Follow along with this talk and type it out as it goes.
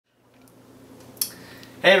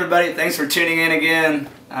Hey everybody, thanks for tuning in again.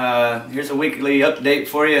 Here's a weekly update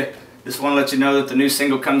for you. Just want to let you know that the new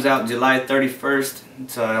single comes out July 31st.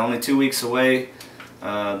 It's only 2 weeks away.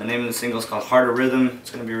 The name of the single is called Harder Rhythm.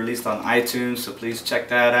 It's going to be released on iTunes, so please check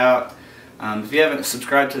that out. If you haven't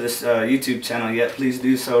subscribed to this YouTube channel yet, please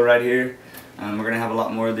do so right here. We're going to have a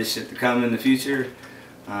lot more of this shit to come in the future.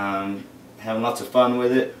 Having lots of fun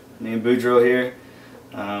with it. Me and Boudreaux here.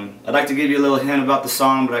 I'd like to give you a little hint about the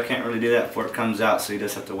song, but I can't really do that before it comes out, so you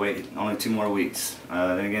just have to wait only 2 more weeks.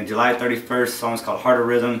 Then again, July 31st, the song is called Harder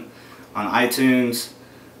Rhythm on iTunes.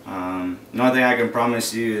 The only thing I can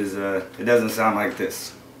promise you is it doesn't sound like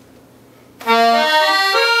this.